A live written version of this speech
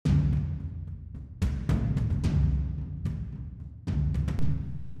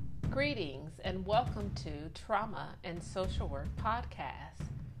Greetings and welcome to Trauma and Social Work Podcast.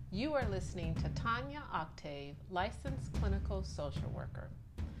 You are listening to Tanya Octave, licensed clinical social worker.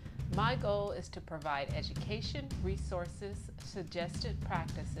 My goal is to provide education, resources, suggested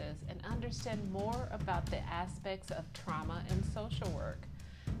practices, and understand more about the aspects of trauma and social work.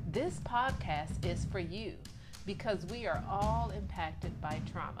 This podcast is for you because we are all impacted by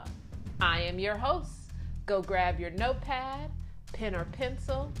trauma. I am your host. Go grab your notepad, pen or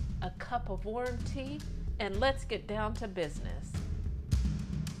pencil, a cup of warm tea, and let's get down to business.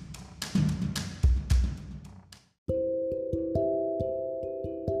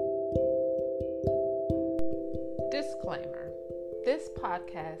 Disclaimer: this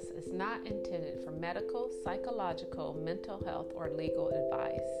podcast is not intended for medical, psychological, mental health, or legal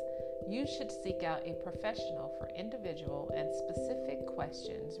advice. You should seek out a professional for individual and specific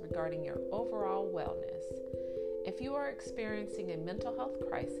questions regarding your overall wellness. If you are experiencing a mental health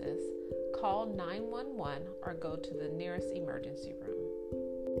crisis, call 911 or go to the nearest emergency room.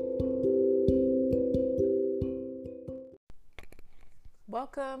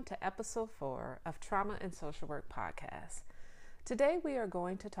 Welcome to episode 4 of Trauma and Social Work Podcast. Today we are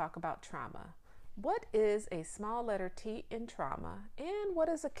going to talk about trauma. What is a small letter T in trauma, and what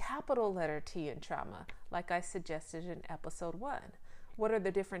is a capital letter T in trauma, like I suggested in episode 1? What are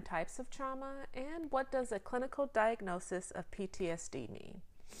the different types of trauma, and what does a clinical diagnosis of PTSD mean?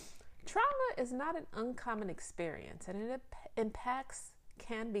 Trauma is not an uncommon experience, and it impacts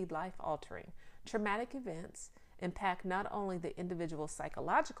can be life-altering. Traumatic events impact not only the individual's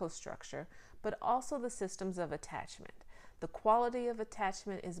psychological structure, but also the systems of attachment. The quality of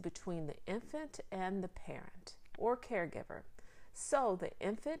attachment is between the infant and the parent or caregiver. So the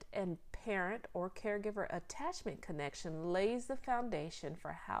infant and parent or caregiver attachment connection lays the foundation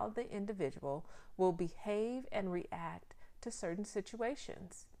for how the individual will behave and react to certain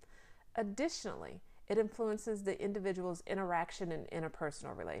situations. Additionally, it influences the individual's interaction in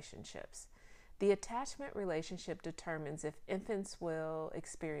interpersonal relationships. The attachment relationship determines if infants will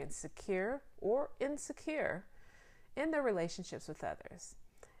experience secure or insecure in their relationships with others,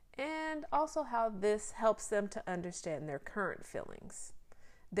 and also how this helps them to understand their current feelings.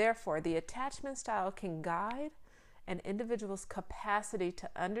 Therefore, the attachment style can guide an individual's capacity to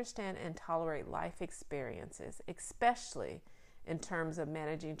understand and tolerate life experiences, especially in terms of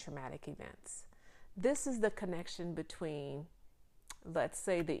managing traumatic events. This is the connection between, let's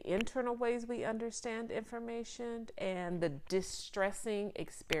say, the internal ways we understand information and the distressing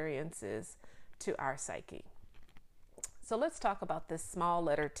experiences to our psyche. So let's talk about this small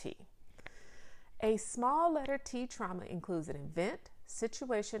letter T. A small letter T trauma includes an event,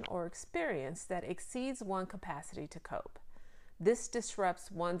 situation, or experience that exceeds one's capacity to cope. This disrupts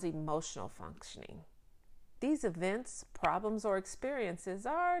one's emotional functioning. These events, problems, or experiences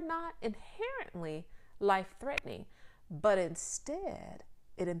are not inherently life-threatening, but instead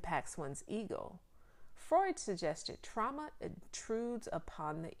it impacts one's ego. Freud suggested trauma intrudes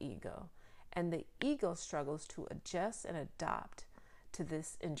upon the ego, and the ego struggles to adjust and adapt to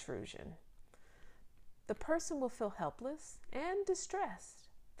this intrusion. The person will feel helpless and distressed.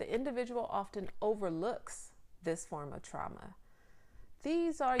 The individual often overlooks this form of trauma.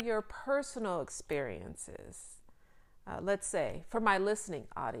 These are your personal experiences. Let's say, for my listening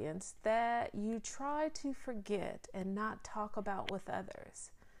audience, that you try to forget and not talk about with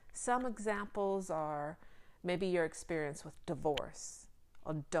others. Some examples are maybe your experience with divorce,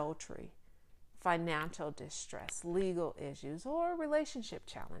 adultery, financial distress, legal issues, or relationship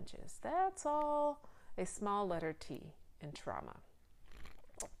challenges. That's all a small letter T in trauma.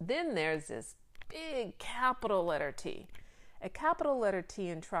 Then there's this big capital letter T. A capital letter T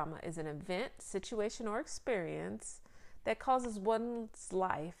in trauma is an event, situation, or experience that causes one's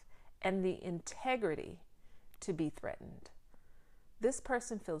life and the integrity to be threatened. This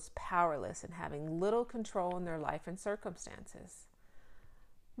person feels powerless and having little control in their life and circumstances.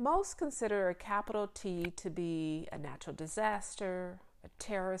 Most consider a capital T to be a natural disaster, a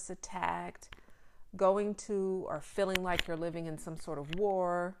terrorist attack, going to or feeling like you're living in some sort of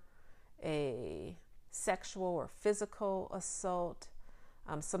war, a sexual or physical assault,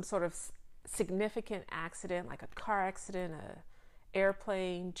 some sort of significant accident like a car accident, an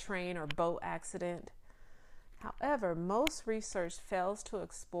airplane, train, or boat accident. However, most research fails to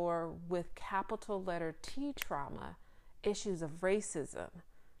explore with capital letter T trauma issues of racism,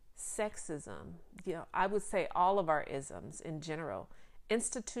 sexism, I would say all of our isms in general,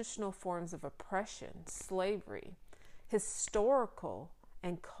 institutional forms of oppression, slavery, historical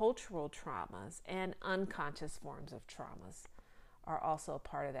and cultural traumas, and unconscious forms of traumas are also a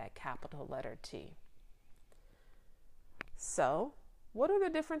part of that capital letter T. So, What are the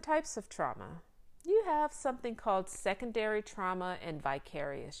different types of trauma? You have something called secondary trauma and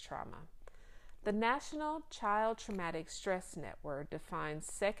vicarious trauma. The National Child Traumatic Stress Network defines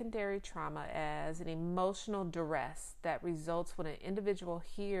secondary trauma as an emotional duress that results when an individual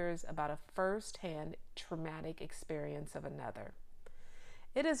hears about a first-hand traumatic experience of another.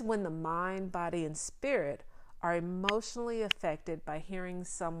 It is when the mind, body, and spirit are emotionally affected by hearing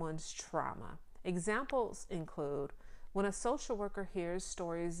someone's trauma. Examples include when a social worker hears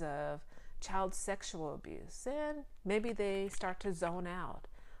stories of child sexual abuse, and maybe they start to zone out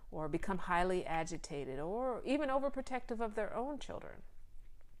or become highly agitated or even overprotective of their own children.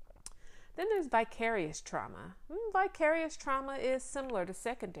 Then there's vicarious trauma. Vicarious trauma is similar to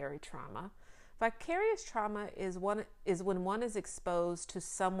secondary trauma. Vicarious trauma is when one is exposed to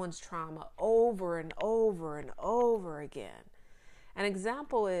someone's trauma over and over and over again. An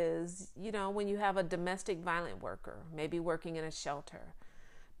example is, when you have a domestic violent worker, maybe working in a shelter,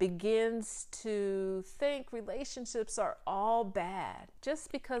 begins to think relationships are all bad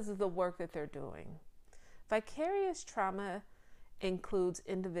just because of the work that they're doing. Vicarious trauma includes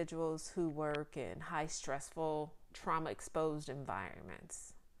individuals who work in high stressful, trauma-exposed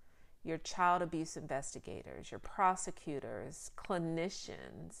environments. Your child abuse investigators, your prosecutors,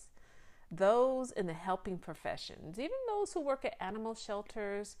 clinicians, those in the helping professions, even those who work at animal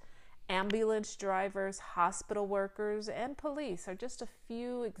shelters, ambulance drivers, hospital workers, and police are just a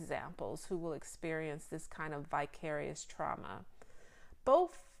few examples who will experience this kind of vicarious trauma.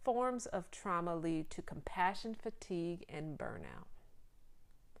 Both forms of trauma lead to compassion fatigue and burnout.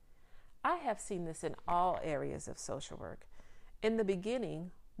 I have seen this in all areas of social work. In the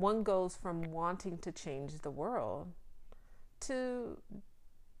beginning, one goes from wanting to change the world to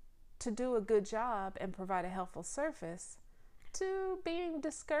do a good job and provide a helpful service to being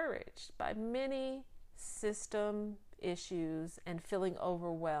discouraged by many system issues and feeling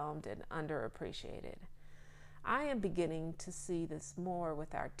overwhelmed and underappreciated. I am beginning to see this more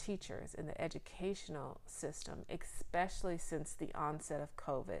with our teachers in the educational system, especially since the onset of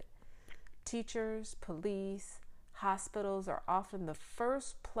COVID. Teachers, police, hospitals are often the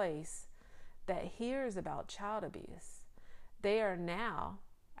first place that hears about child abuse. They are now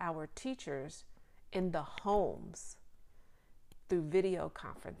our teachers in the homes through video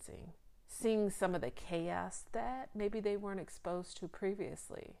conferencing, seeing some of the chaos that maybe they weren't exposed to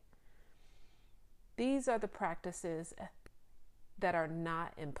previously. These are the practices that are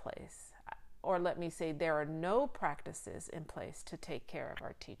not in place, or let me say there are no practices in place to take care of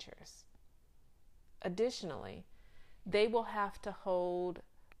our teachers. Additionally, they will have to hold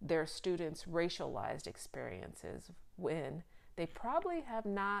their students' racialized experiences when they probably have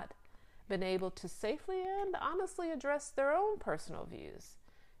not been able to safely and honestly address their own personal views.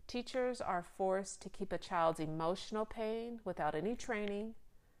 Teachers are forced to keep a child's emotional pain without any training,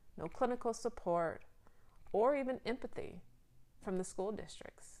 no clinical support, or even empathy from the school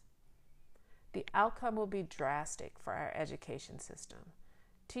districts. The outcome will be drastic for our education system.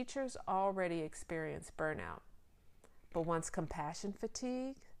 Teachers already experience burnout, but once compassion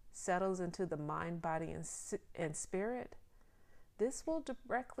fatigue settles into the mind, body, and spirit, this will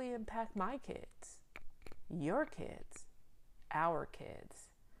directly impact my kids, your kids, our kids,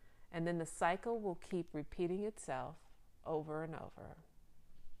 and then the cycle will keep repeating itself over and over.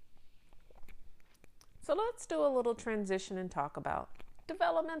 So let's do a little transition and talk about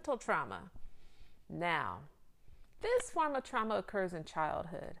developmental trauma. Now, this form of trauma occurs in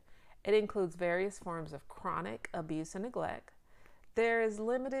childhood. It includes various forms of chronic abuse and neglect. There is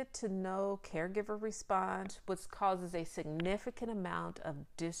limited to no caregiver response, which causes a significant amount of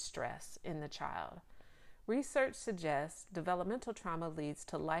distress in the child. Research suggests developmental trauma leads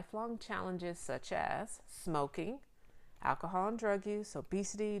to lifelong challenges such as smoking, alcohol and drug use,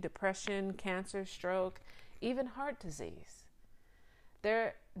 obesity, depression, cancer, stroke, even heart disease.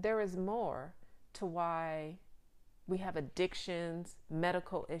 There is more to why we have addictions,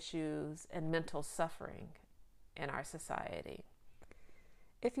 medical issues, and mental suffering in our society.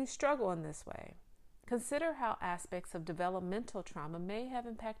 If you struggle in this way, consider how aspects of developmental trauma may have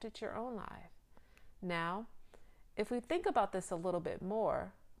impacted your own life. Now, if we think about this a little bit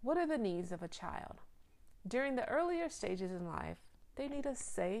more, what are the needs of a child? During the earlier stages in life, they need a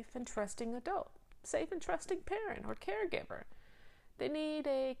safe and trusting adult, safe and trusting parent or caregiver. They need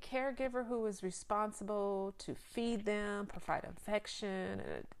a caregiver who is responsible to feed them, provide affection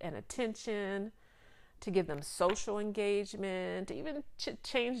and attention, to give them social engagement, even to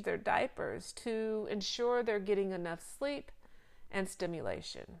change their diapers, to ensure they're getting enough sleep and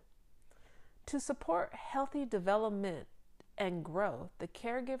stimulation. To support healthy development and growth, the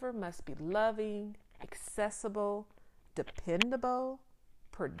caregiver must be loving, accessible, dependable,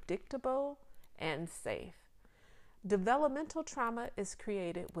 predictable, and safe. Developmental trauma is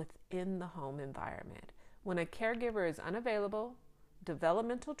created within the home environment. When a caregiver is unavailable,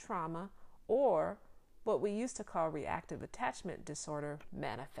 developmental trauma, or what we used to call reactive attachment disorder,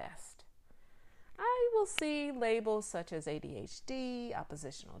 manifest. I will see labels such as ADHD,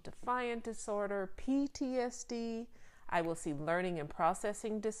 oppositional defiant disorder, PTSD. I will see learning and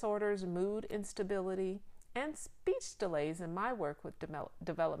processing disorders, mood instability, and speech delays in my work with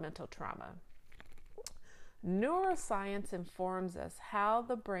developmental trauma. Neuroscience informs us how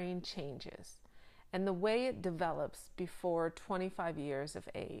the brain changes and the way it develops before 25 years of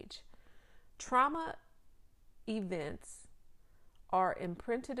age. Trauma events are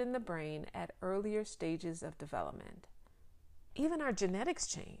imprinted in the brain at earlier stages of development. Even our genetics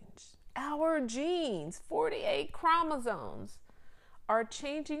change. Our genes, 48 chromosomes, are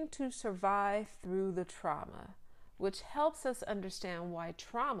changing to survive through the trauma, which helps us understand why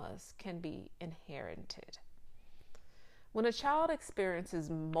traumas can be inherited. When a child experiences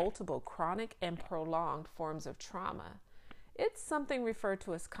multiple chronic and prolonged forms of trauma, it's something referred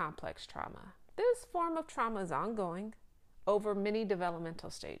to as complex trauma. This form of trauma is ongoing over many developmental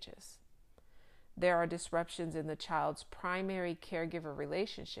stages. There are disruptions in the child's primary caregiver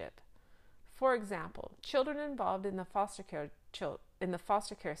relationship. For example, children involved in the foster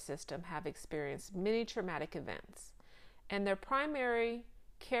care system have experienced many traumatic events, and their primary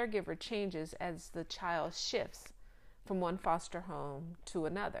caregiver changes as the child shifts from one foster home to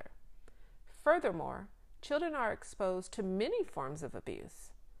another. Furthermore, children are exposed to many forms of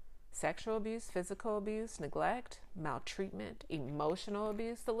abuse: sexual abuse, physical abuse, neglect, maltreatment, emotional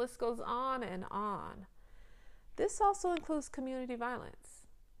abuse. The list goes on and on. This also includes community violence,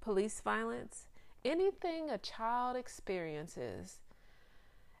 police violence, anything a child experiences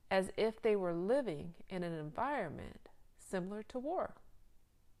as if they were living in an environment similar to war.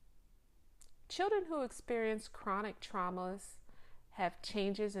 Children who experience chronic traumas have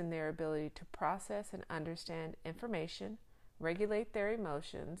changes in their ability to process and understand information, regulate their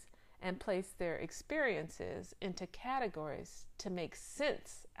emotions, and place their experiences into categories to make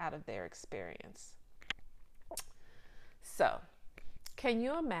sense out of their experience. So, can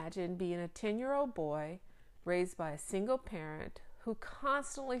you imagine being a 10-year-old boy raised by a single parent who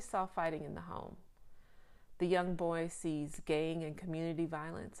constantly saw fighting in the home? The young boy sees gang and community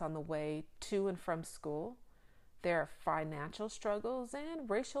violence on the way to and from school. There are financial struggles and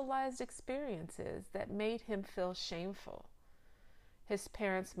racialized experiences that made him feel shameful. His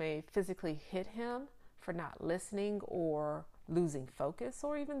parents may physically hit him for not listening or losing focus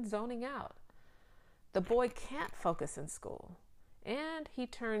or even zoning out. The boy can't focus in school, and he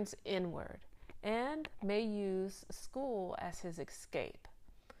turns inward and may use school as his escape.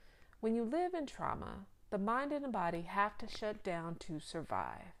 When you live in trauma, the mind and the body have to shut down to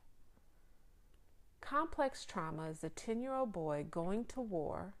survive. Complex trauma is the 10-year-old boy going to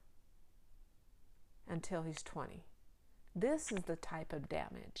war until he's 20. This is the type of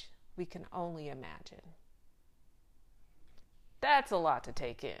damage we can only imagine. That's a lot to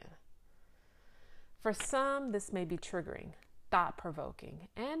take in. For some, this may be triggering, thought-provoking,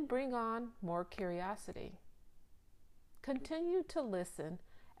 and bring on more curiosity. Continue to listen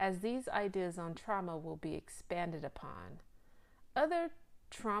as these ideas on trauma will be expanded upon. Other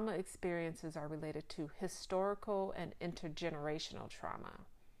trauma experiences are related to historical and intergenerational trauma.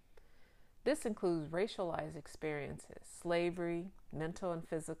 This includes racialized experiences, slavery, mental and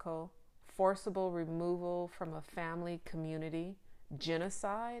physical, forcible removal from a family community,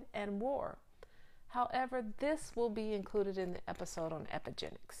 genocide, and war. However, this will be included in the episode on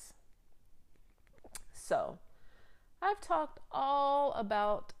epigenetics. So, I've talked all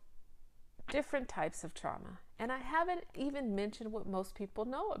about different types of trauma, and I haven't even mentioned what most people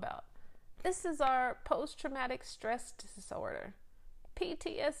know about. This is our post-traumatic stress disorder,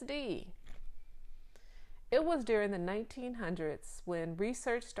 PTSD. It was during the 1900s when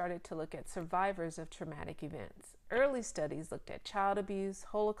research started to look at survivors of traumatic events. Early studies looked at child abuse,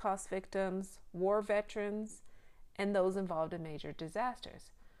 Holocaust victims, war veterans, and those involved in major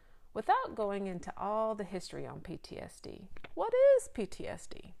disasters. Without going into all the history on PTSD, what is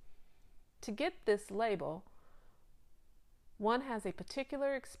PTSD? To get this label, one has a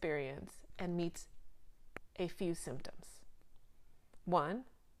particular experience and meets a few symptoms. 1,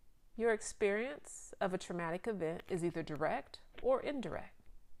 your experience of a traumatic event is either direct or indirect.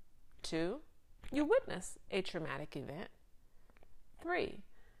 2, you witness a traumatic event. 3,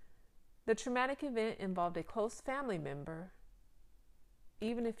 the traumatic event involved a close family member,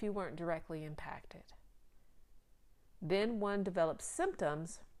 even if you weren't directly impacted. Then one develops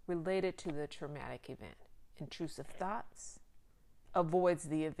symptoms related to the traumatic event: intrusive thoughts, avoids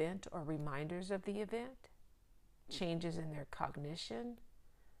the event or reminders of the event, changes in their cognition,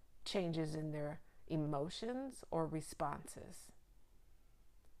 changes in their emotions or responses.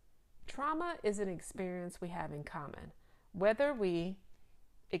 Trauma is an experience we have in common, whether we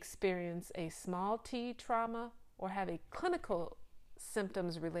experience a small t trauma or have a clinical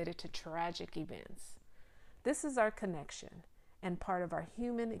symptoms related to tragic events. This is our connection and part of our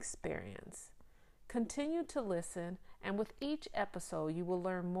human experience. Continue to listen, and with each episode, you will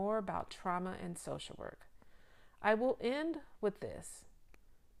learn more about trauma and social work. I will end with this.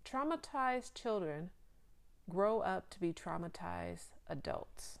 Traumatized children grow up to be traumatized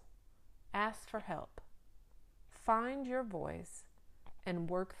adults. Ask for help. Find your voice and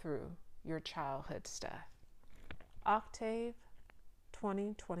work through your childhood stuff. Octave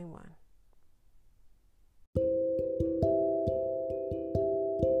 2021.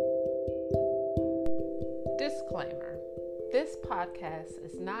 Disclaimer. This podcast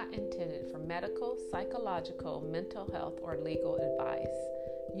is not intended for medical, psychological, mental health, or legal advice.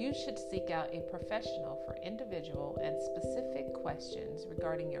 You should seek out a professional for individual and specific questions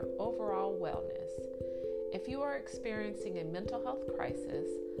regarding your overall wellness. If you are experiencing a mental health crisis,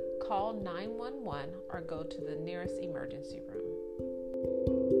 call 911 or go to the nearest emergency room.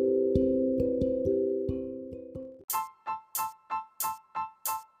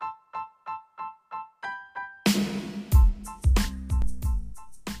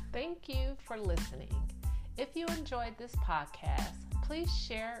 Thank you for listening. If you enjoyed this podcast, please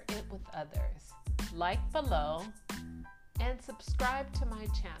share it with others, like below, and subscribe to my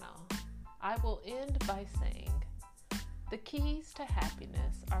channel. I will end by saying, the keys to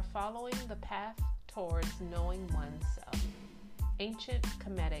happiness are following the path towards knowing oneself. Ancient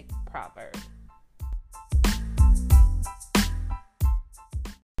Kemetic proverb.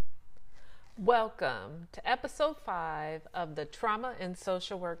 Welcome to episode 5 of the Trauma and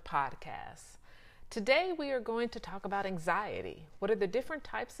Social Work podcast. Today we are going to talk about anxiety. What are the different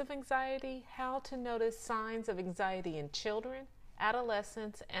types of anxiety? How to notice signs of anxiety in children,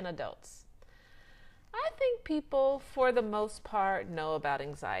 adolescents, and adults. I think people, for the most part, know about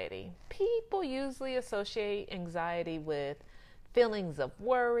anxiety. People usually associate anxiety with feelings of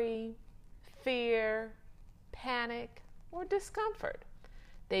worry, fear, panic, or discomfort.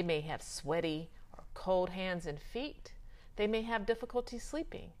 They may have sweaty or cold hands and feet. They may have difficulty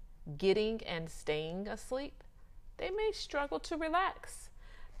sleeping, getting and staying asleep. They may struggle to relax.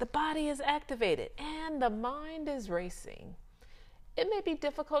 The body is activated and the mind is racing. It may be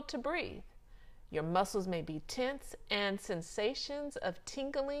difficult to breathe. Your muscles may be tense and sensations of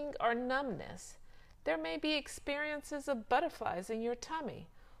tingling or numbness. There may be experiences of butterflies in your tummy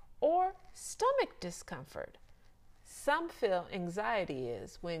or stomach discomfort. Some feel anxiety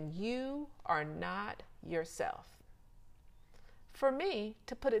is when you are not yourself. For me,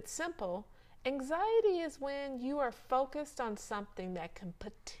 to put it simple, anxiety is when you are focused on something that can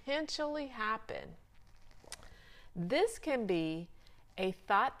potentially happen. This can be a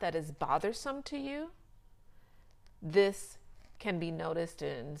thought that is bothersome to you. This can be noticed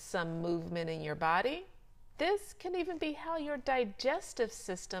in some movement in your body. This can even be how your digestive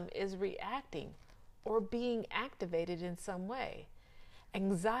system is reacting or being activated in some way.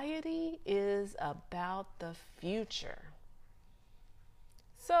 Anxiety is about the future.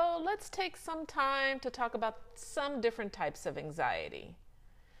 So let's take some time to talk about some different types of anxiety.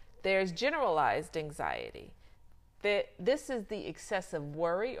 There's generalized anxiety. This is the excessive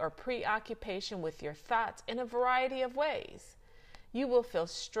worry or preoccupation with your thoughts in a variety of ways. You will feel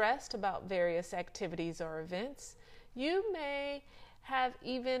stressed about various activities or events. You may have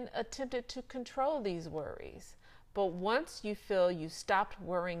even attempted to control these worries. But once you feel you stopped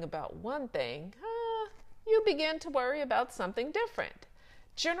worrying about one thing, you begin to worry about something different.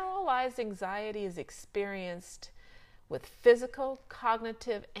 Generalized anxiety is experienced with physical,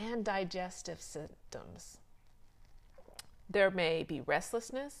 cognitive, and digestive symptoms. There may be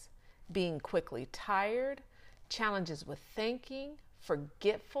restlessness, being quickly tired, challenges with thinking,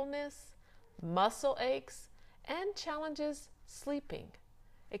 forgetfulness, muscle aches, and challenges sleeping,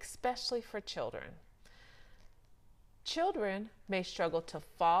 especially for children. Children may struggle to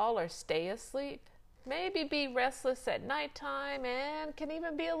fall or stay asleep, maybe be restless at nighttime, and can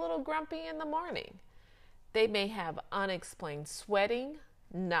even be a little grumpy in the morning. They may have unexplained sweating,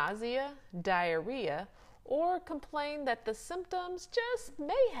 nausea, diarrhea, or complain that the symptoms just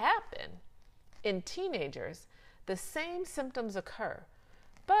may happen. In teenagers, the same symptoms occur,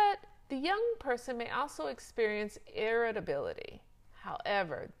 but the young person may also experience irritability.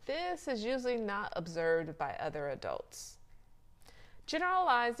 However, this is usually not observed by other adults.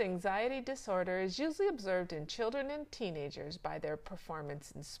 Generalized anxiety disorder is usually observed in children and teenagers by their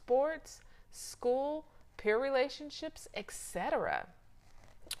performance in sports, school, peer relationships, etc.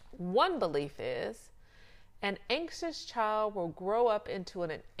 One belief is an anxious child will grow up into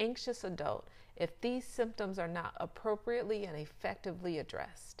an anxious adult if these symptoms are not appropriately and effectively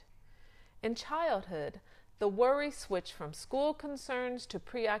addressed. In childhood, the worries switch from school concerns to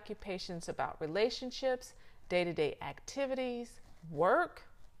preoccupations about relationships, day-to-day activities, work.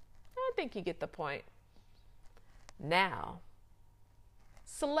 I think you get the point. Now,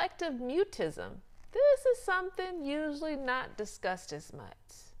 selective mutism. This is something usually not discussed as much.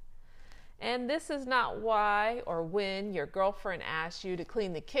 And this is not why or when your girlfriend asks you to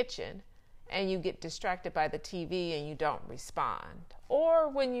clean the kitchen and you get distracted by the TV and you don't respond. Or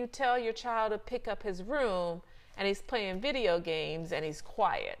when you tell your child to pick up his room and he's playing video games and he's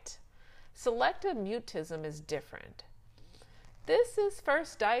quiet. Selective mutism is different. This is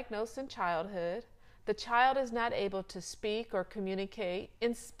first diagnosed in childhood. The child is not able to speak or communicate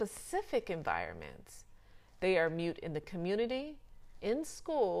in specific environments. They are mute in the community, in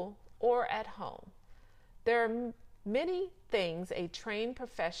school, or at home. There are many things a trained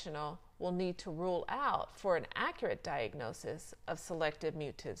professional will need to rule out for an accurate diagnosis of selective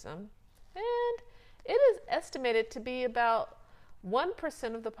mutism, and it is estimated to be about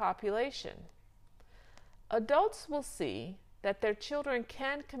 1% of the population. Adults will see that their children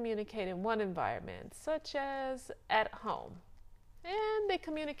can communicate in one environment, such as at home, and they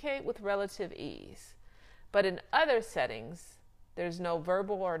communicate with relative ease. But in other settings, there's no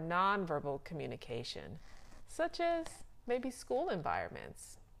verbal or nonverbal communication, such as maybe school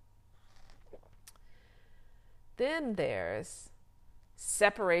environments. Then there's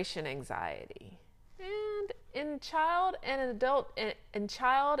separation anxiety. And in child and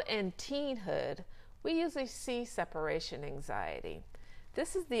teenhood, we usually see separation anxiety.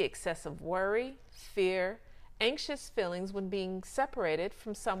 This is the excessive worry, fear, anxious feelings when being separated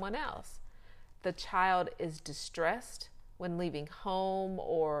from someone else. The child is distressed when leaving home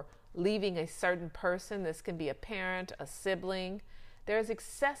or leaving a certain person. This can be a parent, a sibling. There's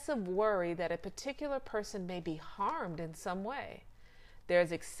excessive worry that a particular person may be harmed in some way.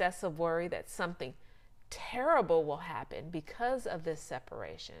 There's excessive worry that something terrible will happen because of this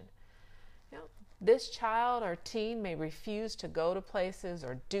separation. This child or teen may refuse to go to places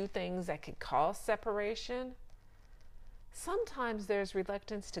or do things that could cause separation. Sometimes there's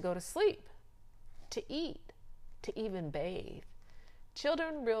reluctance to go to sleep, to eat, to even bathe.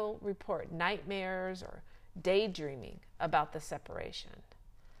 Children will report nightmares or daydreaming about the separation.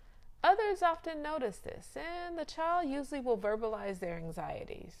 Others often notice this, and the child usually will verbalize their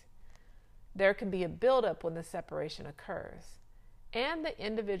anxieties. There can be a buildup when the separation occurs, and the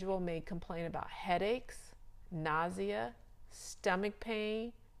individual may complain about headaches, nausea, stomach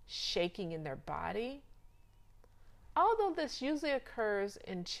pain, shaking in their body. Although this usually occurs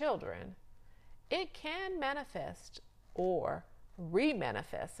in children, it can manifest or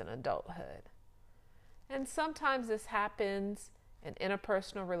re-manifest in adulthood. And sometimes this happens in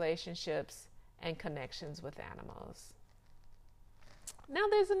interpersonal relationships and connections with animals. Now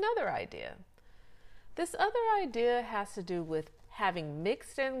there's another idea. This other idea has to do with having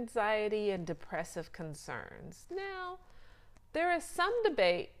mixed anxiety and depressive concerns. Now, there is some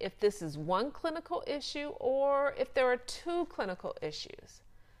debate if this is one clinical issue or if there are two clinical issues.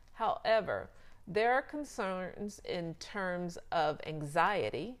 However, there are concerns in terms of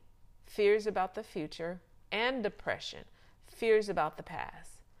anxiety, fears about the future, and depression, fears about the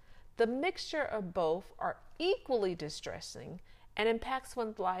past. The mixture of both are equally distressing and impacts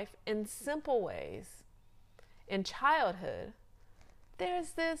one's life in simple ways. In childhood,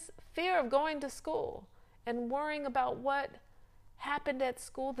 there's this fear of going to school and worrying about what happened at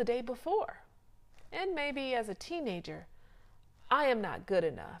school the day before. And maybe as a teenager, I am not good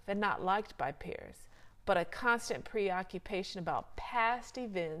enough and not liked by peers, but a constant preoccupation about past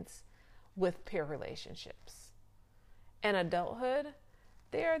events with peer relationships. In adulthood,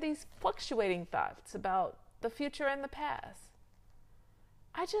 there are these fluctuating thoughts about the future and the past.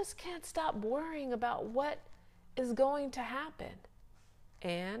 I just can't stop worrying about what is going to happen.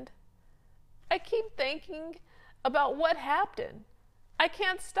 And I keep thinking about what happened. I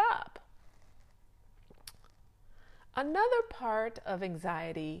can't stop. Another part of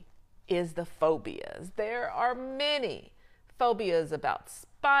anxiety is the phobias. There are many phobias about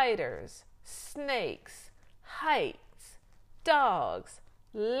spiders, snakes, heights, dogs,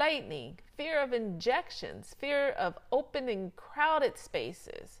 lightning, fear of injections, fear of open and crowded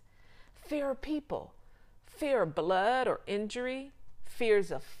spaces, fear of people, fear of blood or injury,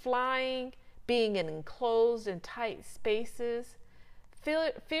 fears of flying, being in enclosed and tight spaces,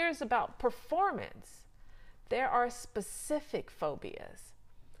 fears about performance. There are specific phobias.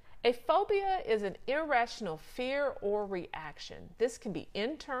 A phobia is an irrational fear or reaction. This can be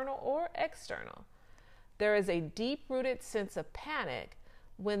internal or external. There is a deep-rooted sense of panic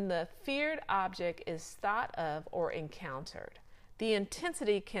when the feared object is thought of or encountered. The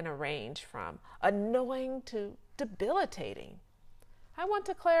intensity can range from annoying to debilitating. I want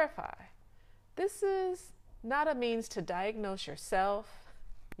to clarify, this is not a means to diagnose yourself,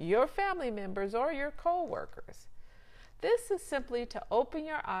 your family members, or your co-workers. This is simply to open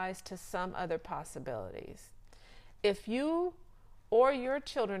your eyes to some other possibilities. If you or your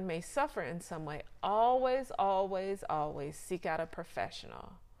children may suffer in some way, always, always, always seek out a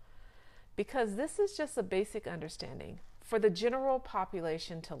professional. Because this is just a basic understanding for the general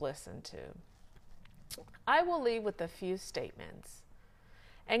population to listen to. I will leave with a few statements.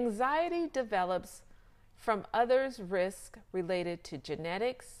 Anxiety develops from others' risk related to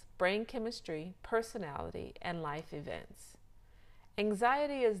genetics, brain chemistry, personality, and life events.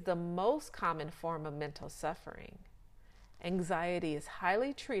 Anxiety is the most common form of mental suffering. Anxiety is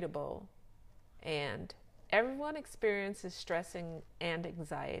highly treatable, and everyone experiences stress and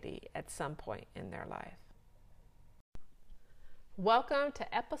anxiety at some point in their life. Welcome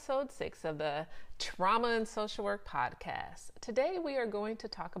to episode 6 of the Trauma and Social Work podcast. Today we are going to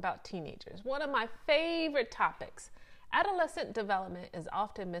talk about teenagers, one of my favorite topics. Adolescent development is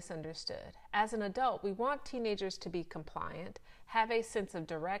often misunderstood. As an adult, we want teenagers to be compliant, have a sense of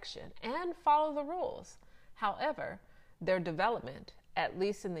direction, and follow the rules. However, their development, at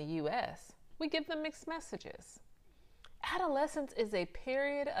least in the U.S., we give them mixed messages. Adolescence is a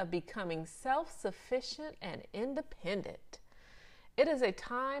period of becoming self-sufficient and independent. It is a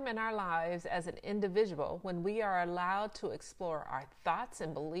time in our lives as an individual when we are allowed to explore our thoughts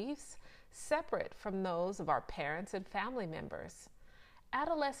and beliefs separate from those of our parents and family members.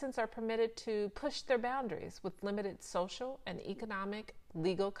 Adolescents are permitted to push their boundaries with limited social and economic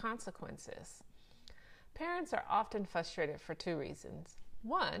legal consequences. Parents are often frustrated for 2 reasons.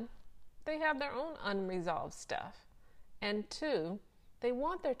 1, they have their own unresolved stuff. And 2, they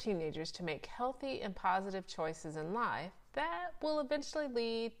want their teenagers to make healthy and positive choices in life that will eventually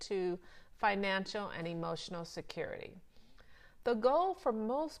lead to financial and emotional security. The goal for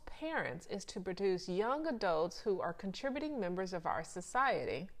most parents is to produce young adults who are contributing members of our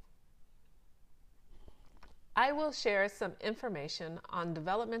society. I will share some information on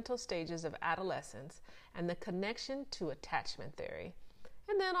developmental stages of adolescence and the connection to attachment theory.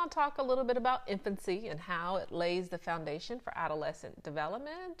 And then I'll talk a little bit about infancy and how it lays the foundation for adolescent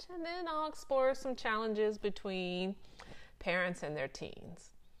development. And then I'll explore some challenges between parents and their teens.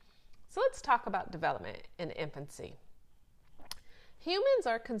 So let's talk about development in infancy. Humans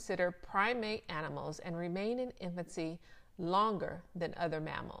are considered primate animals and remain in infancy longer than other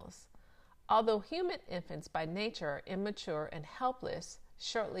mammals. Although human infants by nature are immature and helpless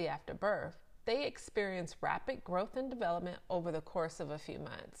shortly after birth, they experience rapid growth and development over the course of a few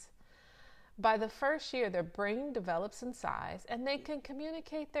months. By the first year, their brain develops in size and they can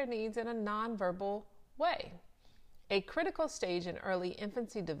communicate their needs in a nonverbal way. A critical stage in early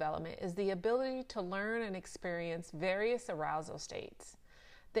infancy development is the ability to learn and experience various arousal states.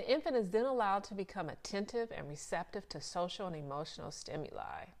 The infant is then allowed to become attentive and receptive to social and emotional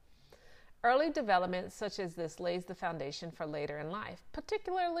stimuli. Early development such as this lays the foundation for later in life,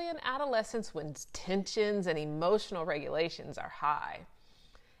 particularly in adolescence when tensions and emotional regulations are high.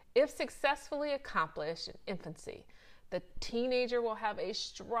 If successfully accomplished in infancy, the teenager will have a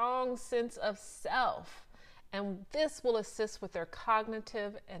strong sense of self, and this will assist with their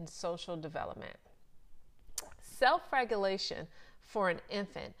cognitive and social development. Self-regulation for an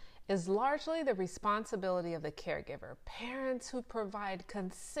infant is largely the responsibility of the caregiver. Parents who provide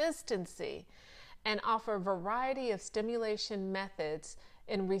consistency and offer a variety of stimulation methods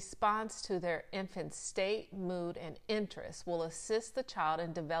in response to their infant's state, mood, and interests will assist the child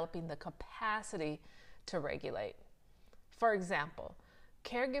in developing the capacity to regulate. For example,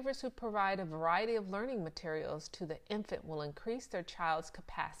 caregivers who provide a variety of learning materials to the infant will increase their child's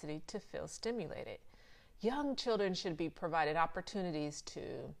capacity to feel stimulated. Young children should be provided opportunities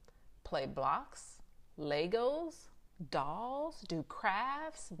to play blocks, Legos, dolls, do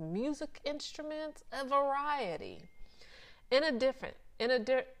crafts, music instruments, a variety. In addition,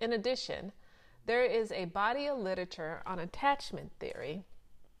 there is a body of literature on attachment theory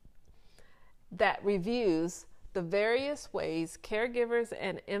that reviews the various ways caregivers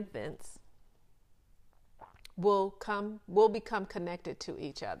and infants will become connected to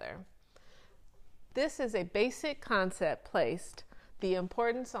each other. This is a basic concept placed the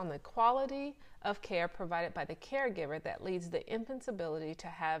importance on the quality of care provided by the caregiver that leads the infant's ability to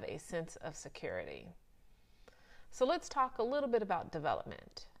have a sense of security. So let's talk a little bit about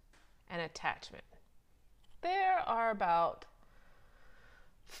development and attachment. There are about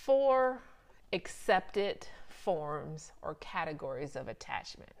 4 accepted forms or categories of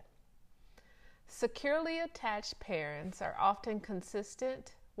attachment. Securely attached parents are often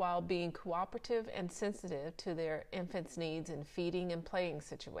consistent while being cooperative and sensitive to their infant's needs in feeding and playing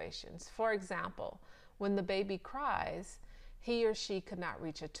situations. For example, when the baby cries, he or she could not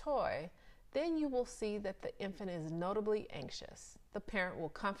reach a toy, then you will see that the infant is notably anxious. The parent will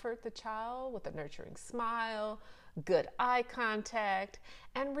comfort the child with a nurturing smile, good eye contact,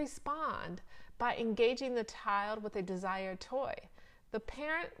 and respond by engaging the child with a desired toy. The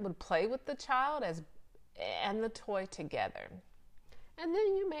parent would play with the child and the toy together. And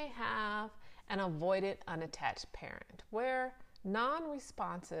then you may have an avoidant, unattached parent, where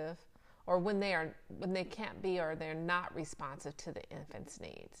non-responsive, or when they can't be or they're not responsive to the infant's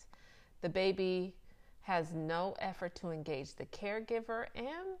needs. The baby has no effort to engage the caregiver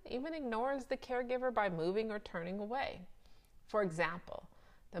and even ignores the caregiver by moving or turning away. For example,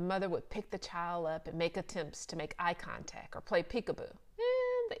 the mother would pick the child up and make attempts to make eye contact or play peekaboo.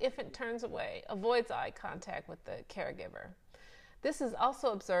 And the infant turns away, avoids eye contact with the caregiver. This is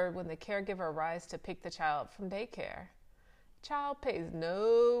also observed when the caregiver arrives to pick the child from daycare. Child pays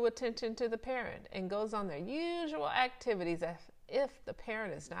no attention to the parent and goes on their usual activities as if the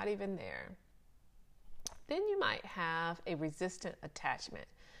parent is not even there. Then you might have a resistant attachment,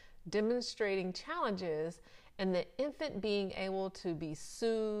 demonstrating challenges in the infant being able to be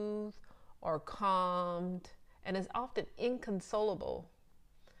soothed or calmed, and is often inconsolable.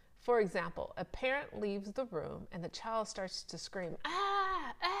 For example, a parent leaves the room and the child starts to scream,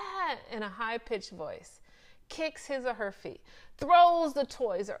 "Ah, ah," in a high-pitched voice, kicks his or her feet, throws the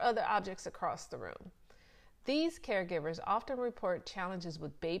toys or other objects across the room. These caregivers often report challenges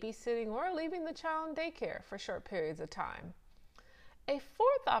with babysitting or leaving the child in daycare for short periods of time. A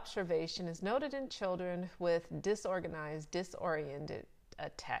 4th observation is noted in children with disorganized, disoriented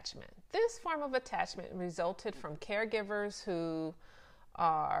attachment. This form of attachment resulted from caregivers who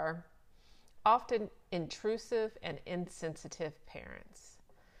are often intrusive and insensitive parents.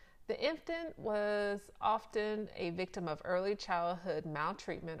 The infant was often a victim of early childhood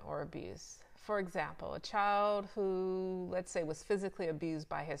maltreatment or abuse. For example, a child who, let's say, was physically abused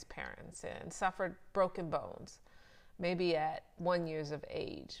by his parents and suffered broken bones, maybe at 1 year of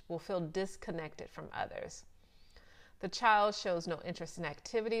age, will feel disconnected from others. The child shows no interest in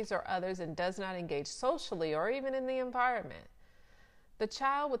activities or others and does not engage socially or even in the environment. The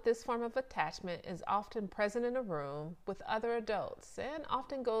child with this form of attachment is often present in a room with other adults and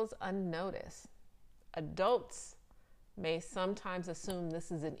often goes unnoticed. Adults may sometimes assume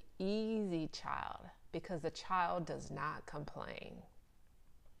this is an easy child because the child does not complain.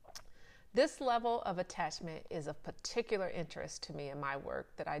 This level of attachment is of particular interest to me in my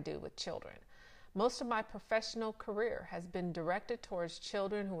work that I do with children. Most of my professional career has been directed towards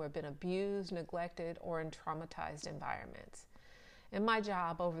children who have been abused, neglected, or in traumatized environments. In my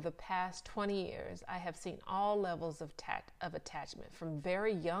job over the past 20 years, I have seen all levels of attachment, from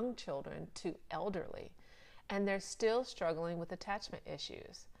very young children to elderly, and they're still struggling with attachment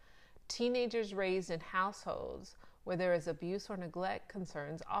issues. Teenagers raised in households where there is abuse or neglect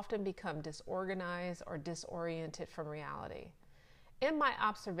concerns often become disorganized or disoriented from reality. In my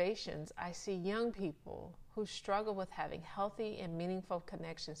observations, I see young people who struggle with having healthy and meaningful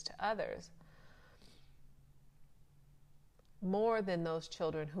connections to others more than those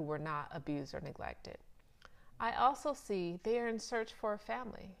children who were not abused or neglected. I also see they are in search for a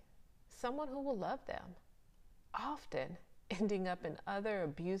family, someone who will love them, often ending up in other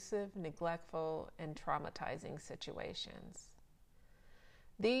abusive, neglectful, and traumatizing situations.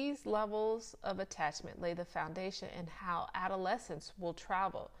 These levels of attachment lay the foundation in how adolescents will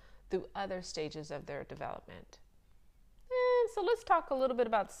travel through other stages of their development. So let's talk a little bit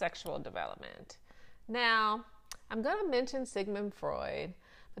about sexual development. Now, I'm going to mention Sigmund Freud,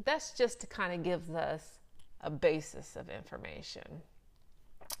 but that's just to kind of give us a basis of information.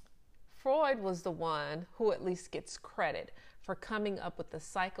 Freud was the one who at least gets credit for coming up with the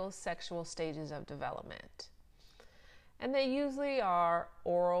psychosexual stages of development. And they usually are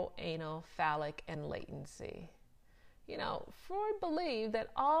oral, anal, phallic, and latency. Freud believed that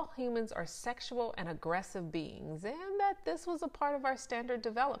all humans are sexual and aggressive beings, and that this was a part of our standard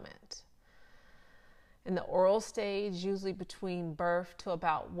development. In the oral stage, usually between birth to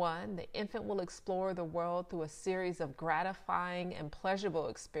about 1, the infant will explore the world through a series of gratifying and pleasurable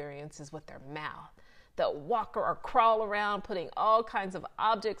experiences with their mouth. They'll walk or crawl around putting all kinds of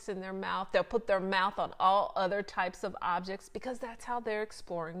objects in their mouth. They'll put their mouth on all other types of objects because that's how they're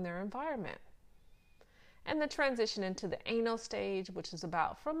exploring their environment. And the transition into the anal stage, which is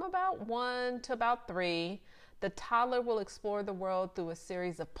from about 1 to about 3, the toddler will explore the world through a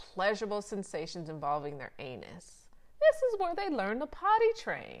series of pleasurable sensations involving their anus. This is where they learn to potty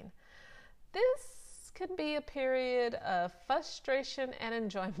train. This can be a period of frustration and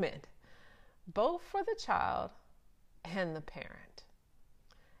enjoyment, both for the child and the parent.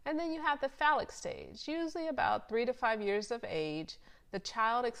 And then you have the phallic stage. Usually about 3 to 5 years of age, the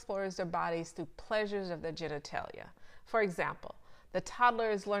child explores their bodies through pleasures of their genitalia. For example, the toddler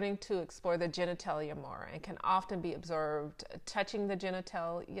is learning to explore the genitalia more and can often be observed touching the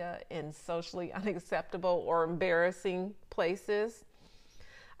genitalia in socially unacceptable or embarrassing places.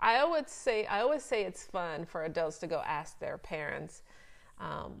 I always say it's fun for adults to go ask their parents,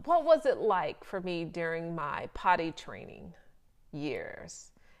 what was it like for me during my potty training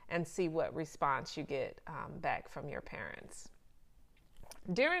years, and see what response you get back from your parents.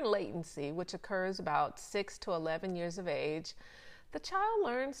 During latency, which occurs about 6 to 11 years of age, the child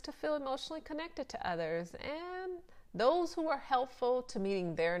learns to feel emotionally connected to others and those who are helpful to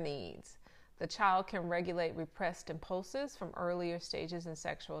meeting their needs. The child can regulate repressed impulses from earlier stages in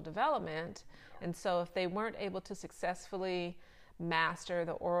sexual development, and so if they weren't able to successfully master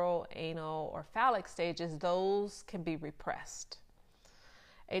the oral, anal, or phallic stages, those can be repressed.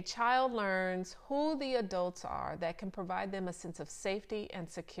 A child learns who the adults are that can provide them a sense of safety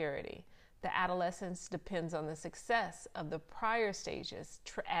and security. The adolescence depends on the success of the prior stages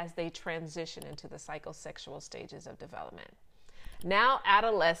as they transition into the psychosexual stages of development. Now,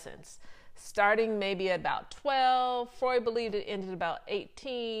 adolescence, starting maybe at about 12, Freud believed it ended about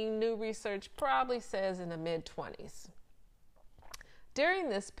 18. New research probably says in the mid-20s. During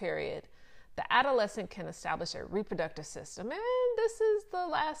this period, the adolescent can establish a reproductive system, and this is the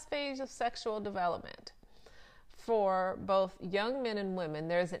last phase of sexual development. For both young men and women,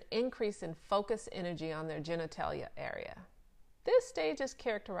 there's an increase in focused energy on their genitalia area. This stage is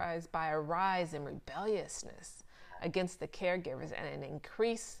characterized by a rise in rebelliousness against the caregivers and an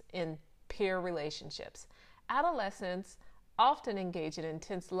increase in peer relationships. Adolescents often engage in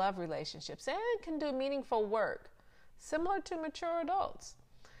intense love relationships and can do meaningful work, similar to mature adults.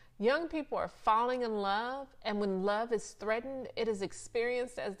 Young people are falling in love, and when love is threatened, it is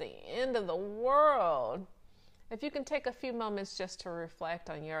experienced as the end of the world. If you can take a few moments just to reflect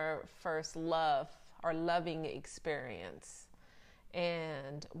on your first love or loving experience,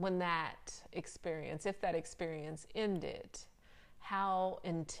 and when if that experience ended, how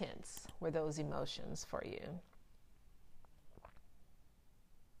intense were those emotions for you?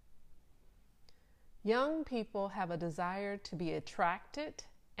 Young people have a desire to be attracted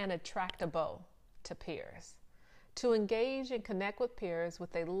and attractable to peers, to engage and connect with peers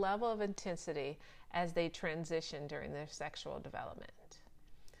with a level of intensity as they transition during their sexual development.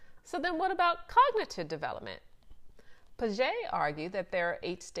 So then what about cognitive development? Piaget argued that there are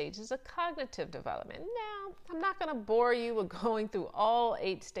 8 stages of cognitive development. Now, I'm not going to bore you with going through all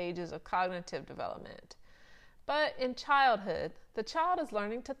 8 stages of cognitive development, but in childhood, the child is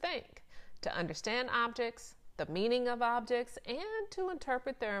learning to think, to understand objects, the meaning of objects, and to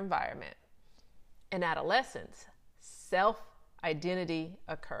interpret their environment. In adolescence, self-identity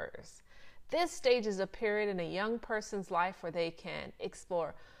occurs. This stage is a period in a young person's life where they can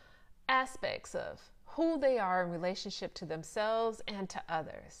explore aspects of who they are in relationship to themselves and to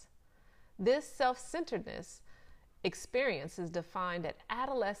others. This self-centeredness experience is defined as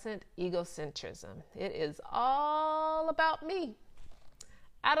adolescent egocentrism. It is all about me.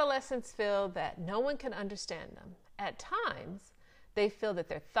 Adolescents feel that no one can understand them. At times, they feel that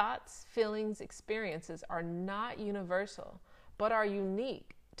their thoughts, feelings, experiences are not universal, but are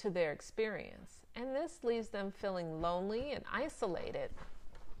unique to their experience. And this leaves them feeling lonely and isolated.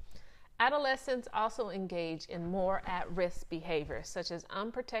 Adolescents also engage in more at-risk behaviors, such as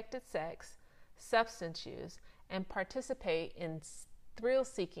unprotected sex, substance use, and participate in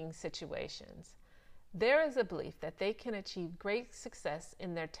thrill-seeking situations. There is a belief that they can achieve great success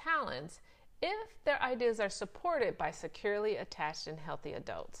in their talents if their ideas are supported by securely attached and healthy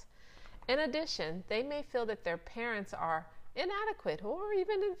adults. In addition, they may feel that their parents are inadequate or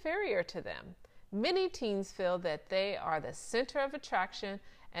even inferior to them. Many teens feel that they are the center of attraction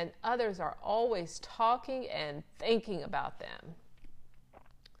and others are always talking and thinking about them.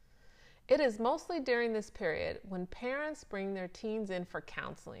 It is mostly during this period when parents bring their teens in for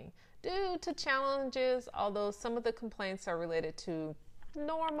counseling due to challenges, although some of the complaints are related to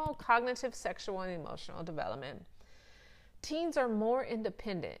normal cognitive, sexual, and emotional development. Teens are more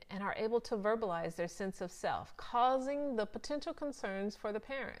independent and are able to verbalize their sense of self, causing the potential concerns for the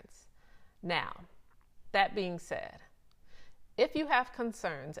parents. Now, that being said, if you have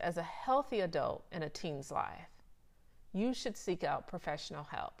concerns as a healthy adult in a teen's life, you should seek out professional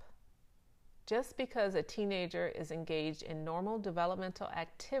help. Just because a teenager is engaged in normal developmental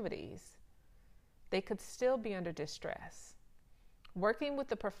activities, they could still be under distress. Working with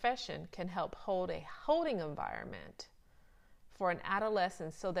the profession can help hold a holding environment for an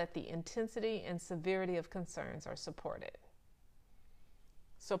adolescent so that the intensity and severity of concerns are supported.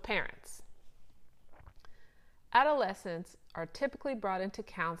 So parents, adolescents are typically brought into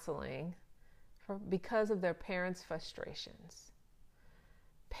counseling because of their parents' frustrations.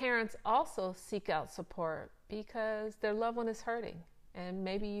 Parents also seek out support because their loved one is hurting, and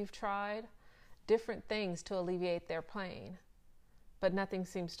maybe you've tried different things to alleviate their pain, but nothing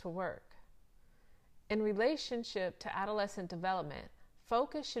seems to work. In relationship to adolescent development,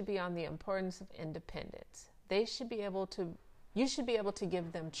 focus should be on the importance of independence. You should be able to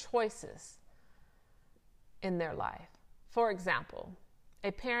give them choices in their life. For example,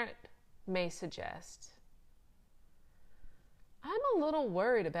 a parent may suggest, I'm a little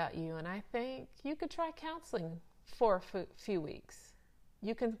worried about you and I think you could try counseling for a few weeks.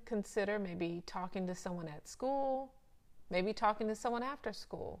 You can consider maybe talking to someone at school, maybe talking to someone after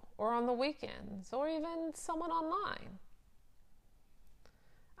school or on the weekends, or even someone online.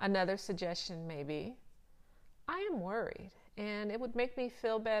 Another suggestion may be, I am worried and it would make me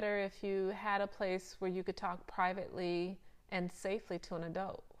feel better if you had a place where you could talk privately and safely to an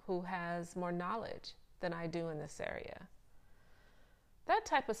adult who has more knowledge than I do in this area. That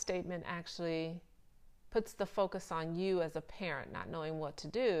type of statement actually puts the focus on you as a parent not knowing what to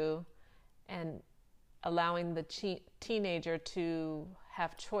do and allowing the teenager to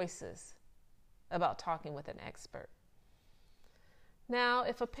have choices about talking with an expert. Now,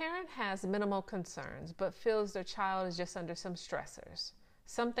 if a parent has minimal concerns but feels their child is just under some stressors,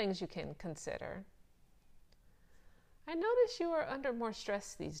 some things you can consider. I notice you are under more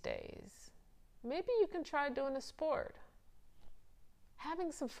stress these days. Maybe you can try doing a sport.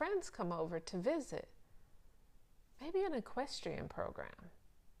 Having some friends come over to visit. Maybe an equestrian program.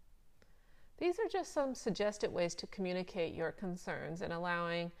 These are just some suggested ways to communicate your concerns and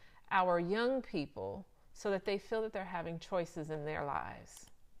allowing our young people so that they feel that they're having choices in their lives.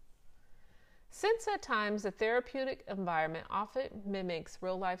 Since at times the therapeutic environment often mimics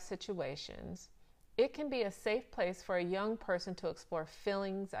real-life situations, it can be a safe place for a young person to explore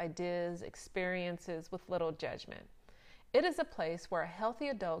feelings, ideas, experiences with little judgment. It is a place where a healthy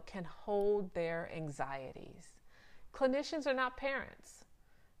adult can hold their anxieties. Clinicians are not parents,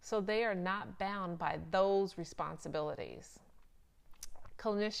 so they are not bound by those responsibilities.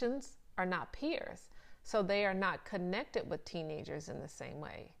 Clinicians are not peers, so they are not connected with teenagers in the same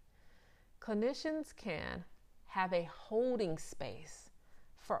way. Clinicians can have a holding space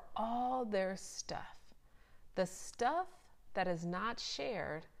for all their stuff, the stuff that is not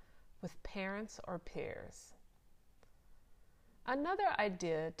shared with parents or peers. Another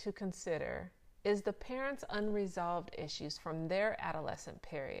idea to consider is the parents' unresolved issues from their adolescent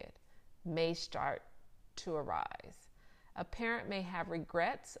period may start to arise. A parent may have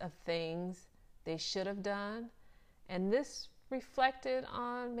regrets of things they should have done, and this reflected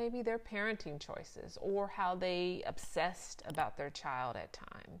on maybe their parenting choices or how they obsessed about their child at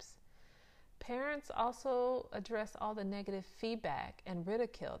times. Parents also address all the negative feedback and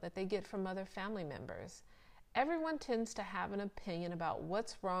ridicule that they get from other family members. Everyone tends to have an opinion about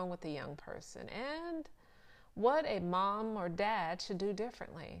what's wrong with a young person and what a mom or dad should do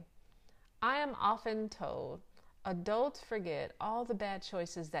differently. I am often told adults forget all the bad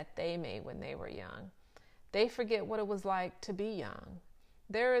choices that they made when they were young. They forget what it was like to be young.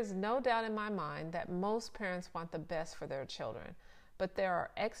 There is no doubt in my mind that most parents want the best for their children, but there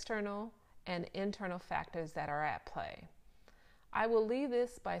are external and internal factors that are at play. I will leave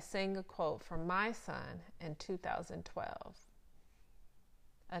this by saying a quote from my son in 2012,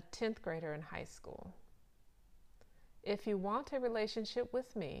 a 10th grader in high school. If you want a relationship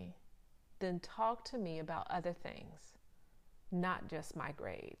with me, then talk to me about other things, not just my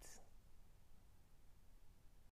grades.